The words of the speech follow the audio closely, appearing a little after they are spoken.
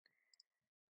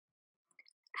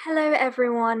Hello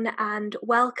everyone and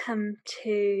welcome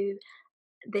to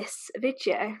this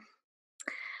video.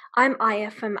 I'm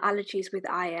Ayah from Allergies with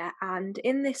Ayah, and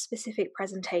in this specific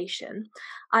presentation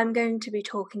I'm going to be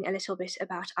talking a little bit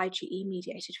about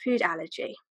IgE-mediated food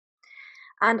allergy.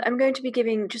 And I'm going to be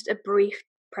giving just a brief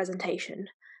presentation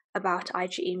about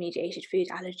IgE-mediated food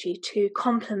allergy to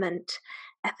complement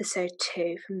episode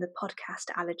 2 from the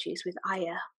podcast Allergies with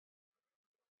Ayah.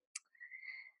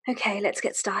 Okay, let's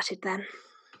get started then.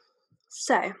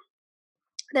 So,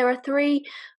 there are 3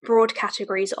 broad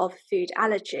categories of food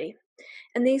allergy,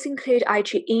 and these include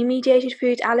IgE-mediated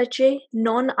food allergy,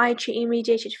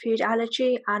 non-IgE-mediated food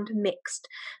allergy, and mixed,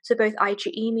 so both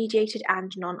IgE-mediated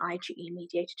and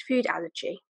non-IgE-mediated food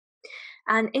allergy.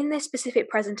 And in this specific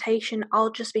presentation,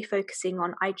 I'll just be focusing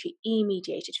on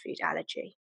IgE-mediated food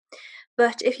allergy.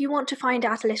 But if you want to find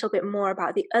out a little bit more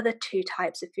about the other 2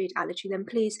 types of food allergy, then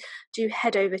please do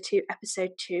head over to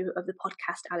episode 2 of the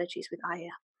podcast Allergies with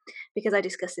Ayah, because I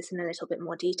discuss this in a little bit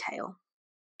more detail.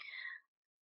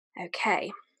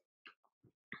 Okay,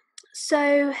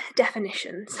 so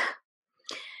definitions.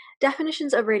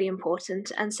 Definitions are really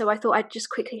important, and so I thought I'd just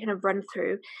quickly kind of run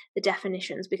through the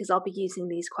definitions because I'll be using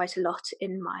these quite a lot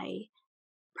in my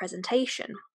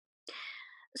presentation.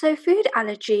 So food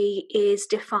allergy is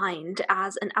defined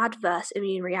as an adverse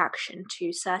immune reaction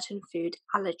to certain food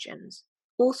allergens,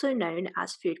 also known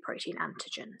as food protein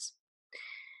antigens.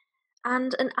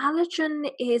 And an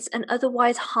allergen is an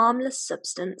otherwise harmless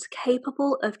substance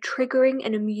capable of triggering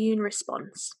an immune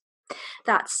response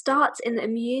that starts in the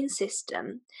immune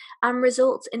system and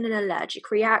results in an allergic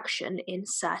reaction in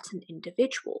certain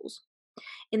individuals.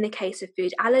 In the case of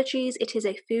food allergies, it is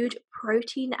a food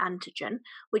protein antigen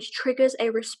which triggers a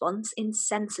response in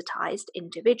sensitized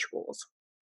individuals.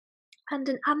 And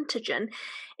an antigen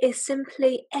is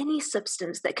simply any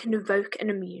substance that can evoke an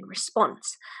immune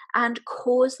response and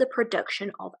cause the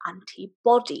production of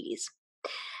antibodies.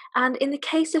 And in the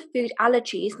case of food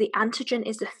allergies, the antigen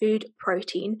is the food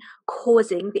protein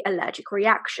causing the allergic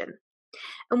reaction.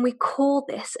 And we call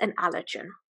this an allergen.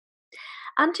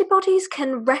 Antibodies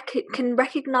can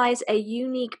recognize a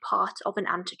unique part of an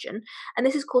antigen, and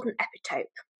this is called an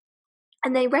epitope.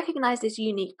 And they recognize this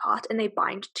unique part and they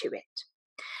bind to it.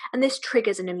 And this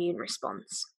triggers an immune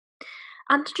response.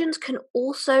 Antigens can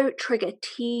also trigger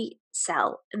T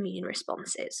cell immune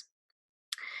responses.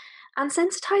 And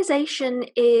sensitization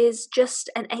is just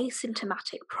an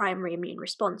asymptomatic primary immune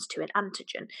response to an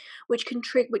antigen, which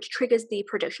triggers the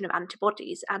production of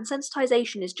antibodies. And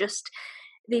sensitization is just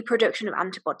the production of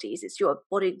antibodies. It's your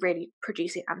body really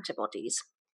producing antibodies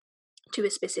to a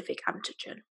specific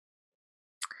antigen.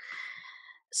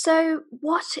 So,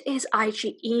 what is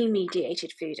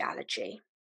IgE-mediated food allergy?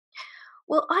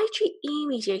 Well,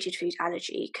 IgE-mediated food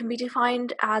allergy can be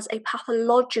defined as a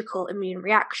pathological immune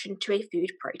reaction to a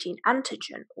food protein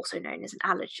antigen, also known as an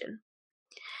allergen.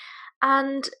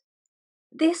 And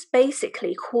this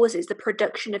basically causes the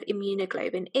production of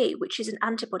immunoglobulin E, which is an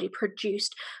antibody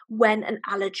produced when an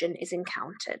allergen is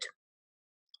encountered.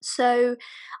 So,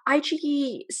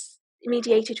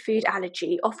 IgE-mediated food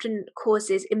allergy often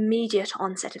causes immediate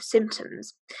onset of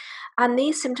symptoms, and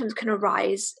these symptoms can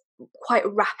arise quite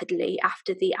rapidly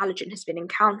after the allergen has been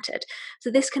encountered. So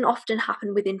this can often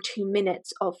happen within 2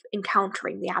 minutes of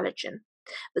encountering the allergen,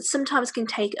 but sometimes can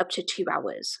take up to 2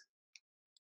 hours.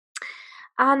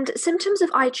 And symptoms of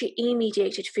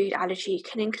IgE-mediated food allergy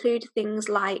can include things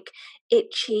like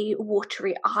itchy,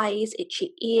 watery eyes,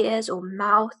 itchy ears or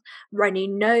mouth, runny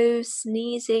nose,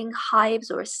 sneezing, hives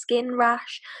or a skin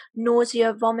rash,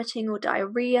 nausea, vomiting or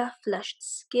diarrhea, flushed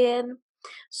skin,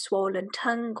 swollen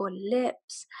tongue or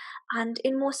lips, and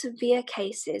in more severe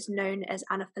cases known as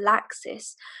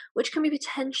anaphylaxis, which can be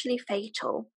potentially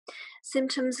fatal.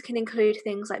 Symptoms can include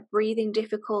things like breathing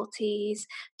difficulties,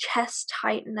 chest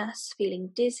tightness, feeling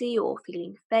dizzy or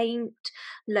feeling faint,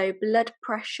 low blood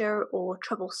pressure, or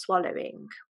trouble swallowing.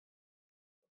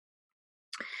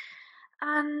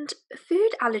 And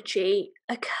food allergy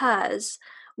occurs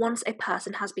once a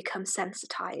person has become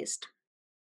sensitized.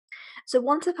 So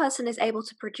once a person is able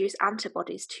to produce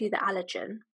antibodies to the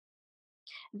allergen,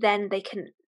 then they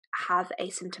can have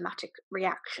a symptomatic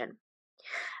reaction.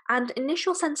 And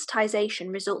initial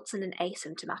sensitization results in an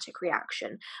asymptomatic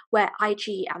reaction where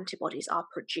IgE antibodies are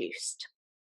produced.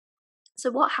 So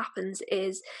what happens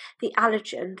is the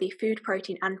allergen, the food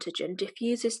protein antigen,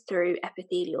 diffuses through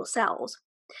epithelial cells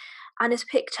and is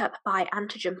picked up by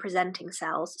antigen-presenting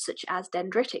cells such as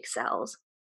dendritic cells.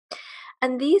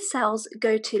 And these cells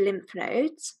go to lymph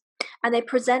nodes and they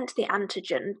present the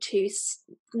antigen to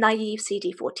naive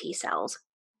CD4 T cells.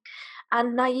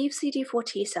 And naive CD4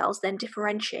 T cells then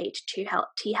differentiate to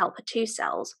T helper 2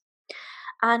 cells.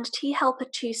 And T helper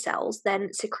 2 cells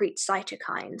then secrete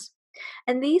cytokines.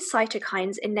 And these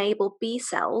cytokines enable B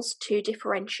cells to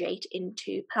differentiate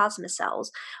into plasma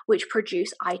cells, which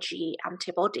produce IgE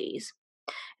antibodies.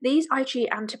 These IgE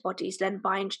antibodies then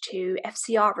bind to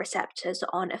FcR receptors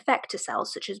on effector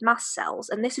cells, such as mast cells,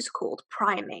 and this is called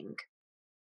priming.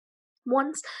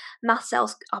 Once mast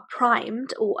cells are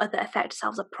primed, or other effector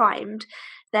cells are primed,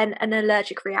 then an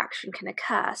allergic reaction can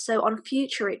occur. So on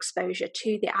future exposure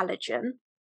to the allergen,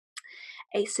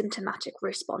 a symptomatic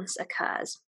response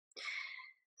occurs.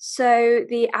 So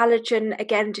the allergen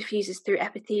again diffuses through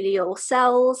epithelial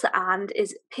cells and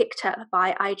is picked up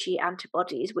by IgE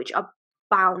antibodies, which are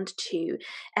bound to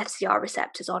FcR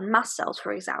receptors on mast cells,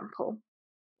 for example.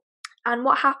 And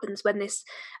what happens when this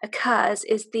occurs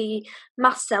is the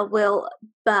mast cell will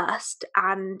burst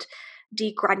and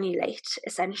degranulate,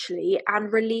 essentially,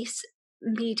 and release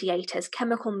mediators,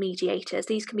 chemical mediators.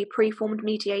 These can be preformed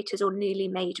mediators or newly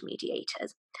made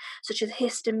mediators, such as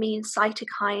histamine,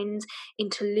 cytokines,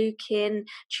 interleukin,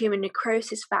 tumor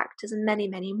necrosis factors, and many,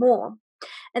 many more.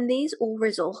 And these all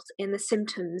result in the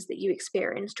symptoms that you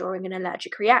experience during an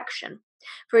allergic reaction.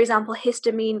 For example,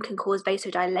 histamine can cause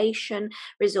vasodilation,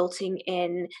 resulting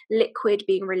in liquid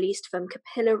being released from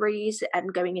capillaries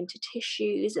and going into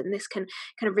tissues, and this can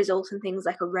kind of result in things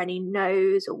like a runny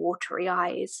nose or watery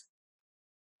eyes.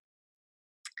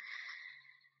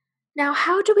 Now,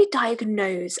 how do we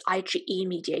diagnose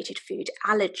IgE-mediated food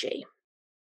allergy?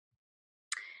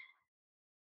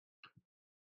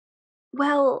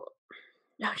 Well,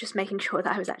 I'm just making sure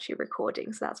that I was actually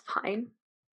recording, so that's fine.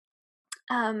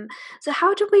 So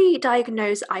how do we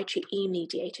diagnose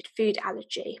IgE-mediated food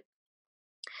allergy?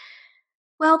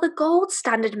 Well, the gold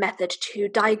standard method to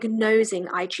diagnosing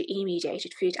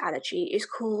IgE-mediated food allergy is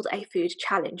called a food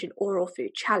challenge, an oral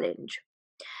food challenge,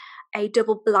 a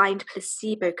double-blind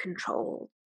placebo-controlled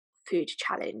food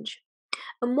challenge.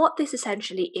 And what this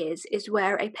essentially is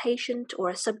where a patient or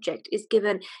a subject is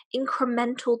given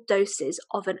incremental doses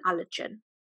of an allergen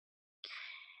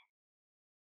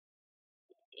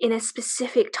in a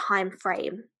specific time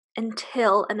frame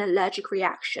until an allergic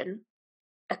reaction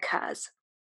occurs.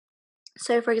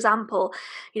 So, for example,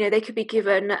 they could be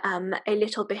given a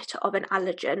little bit of an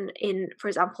allergen in, for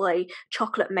example, a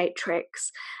chocolate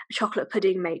matrix, a chocolate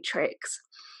pudding matrix,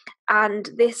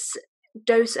 and this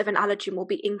dose of an allergen will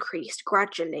be increased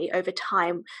gradually over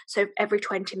time. So every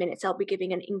 20 minutes, they'll be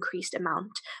giving an increased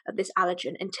amount of this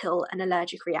allergen until an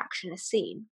allergic reaction is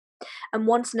seen. And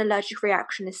once an allergic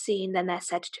reaction is seen, then they're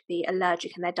said to be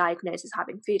allergic and they're diagnosed as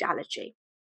having food allergy.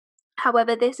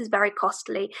 However, this is very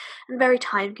costly and very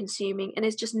time consuming and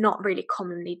is just not really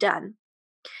commonly done.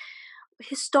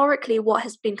 Historically, what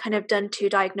has been kind of done to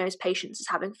diagnose patients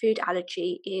as having food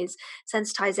allergy is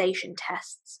sensitization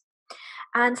tests.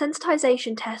 And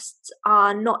sensitization tests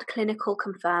are not clinical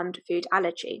confirmed food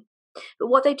allergy. But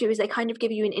what they do is they kind of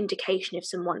give you an indication if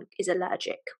someone is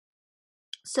allergic.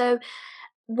 So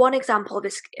one example of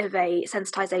a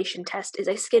sensitization test is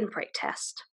a skin prick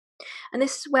test. And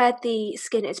this is where the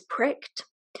skin is pricked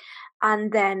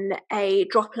and then a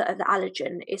droplet of the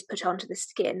allergen is put onto the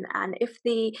skin. And if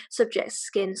the subject's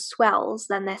skin swells,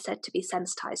 then they're said to be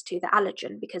sensitized to the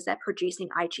allergen because they're producing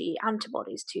IgE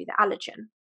antibodies to the allergen.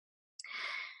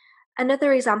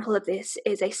 Another example of this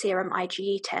is a serum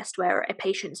IgE test where a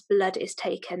patient's blood is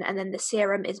taken and then the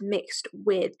serum is mixed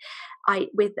with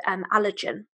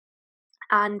allergen.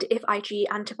 And if IgE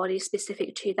antibodies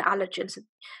specific to the allergens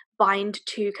bind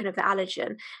to kind of the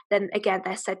allergen, then again,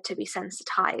 they're said to be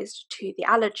sensitized to the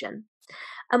allergen.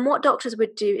 And what doctors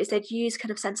would do is they'd use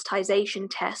kind of sensitization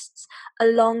tests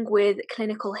along with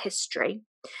clinical history.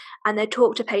 And they'd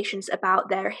talk to patients about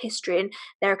their history and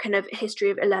their kind of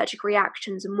history of allergic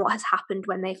reactions and what has happened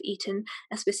when they've eaten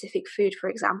a specific food, for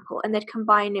example. And they'd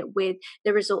combine it with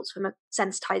the results from a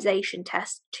sensitization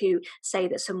test to say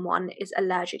that someone is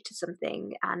allergic to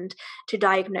something and to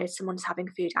diagnose someone as having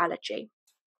food allergy.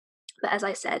 But as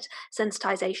I said,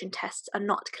 sensitization tests are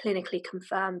not clinically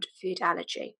confirmed food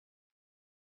allergy.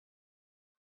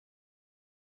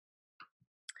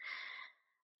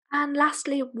 And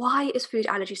lastly, why is food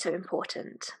allergy so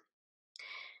important?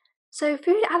 So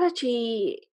food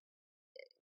allergy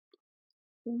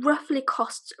roughly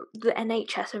costs the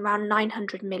NHS around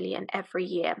 900 million every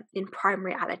year in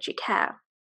primary allergy care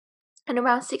and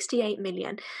around 68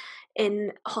 million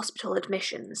in hospital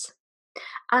admissions.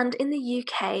 And in the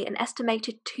UK, an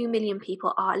estimated 2 million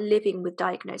people are living with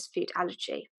diagnosed food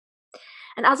allergy.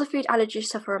 And as a food allergy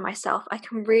sufferer myself, I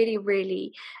can really,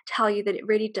 really tell you that it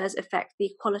really does affect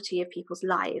the quality of people's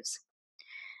lives.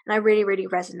 And I really, really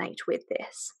resonate with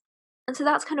this. And so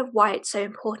that's kind of why it's so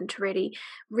important to really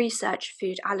research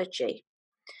food allergy.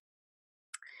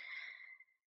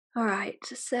 Alright,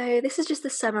 so this is just a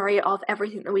summary of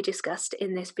everything that we discussed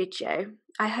in this video.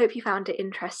 I hope you found it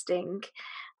interesting,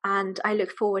 and I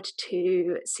look forward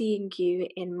to seeing you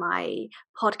in my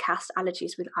podcast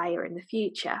Allergies with Ayah in the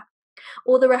future.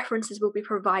 All the references will be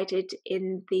provided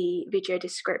in the video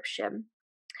description.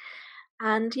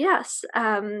 And yes,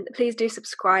 please do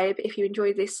subscribe. If you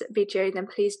enjoyed this video, then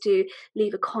please do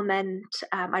leave a comment.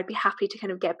 I'd be happy to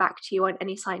kind of get back to you on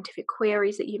any scientific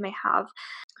queries that you may have.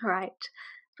 All right,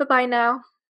 bye-bye now.